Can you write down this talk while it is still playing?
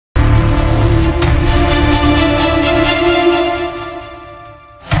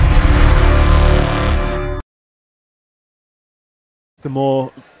The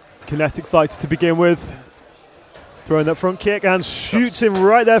more kinetic fighter to begin with. Throwing that front kick and shoots him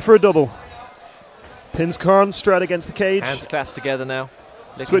right there for a double. Pins Kronstad against the cage. Hands clasped together now.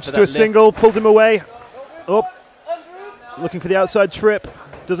 Switches to a single, pulled him away. Up. Looking for the outside trip.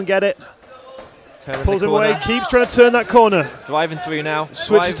 Doesn't get it. Pulls him away, keeps trying to turn that corner. Driving through now.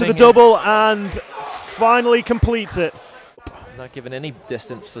 Switches to the double and finally completes it. Not giving any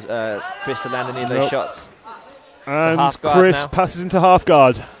distance for Chris to land any of those shots. And Chris passes into half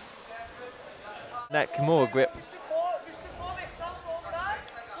guard. That Kimura grip.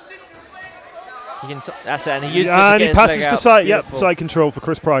 That's it, and he uses it to get his passes leg to out. side. Beautiful. Yep, side control for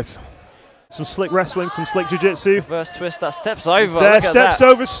Chris Price. Some slick wrestling, some slick jiu-jitsu. Reverse twist, that steps over. There, look steps at that.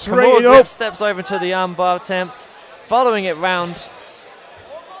 over straight Kimura up. steps over into the armbar attempt, following it round.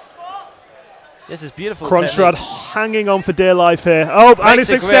 This is beautiful. Kronstad hanging on for dear life here. Oh, and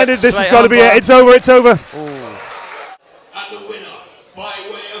it's extended. This has straight got to be it. It's over. It's over. And the winner, by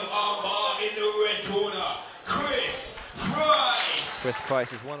way of armbar in the red corner, Chris Price. Chris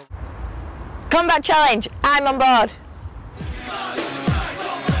Price is one. Combat challenge. I'm on board.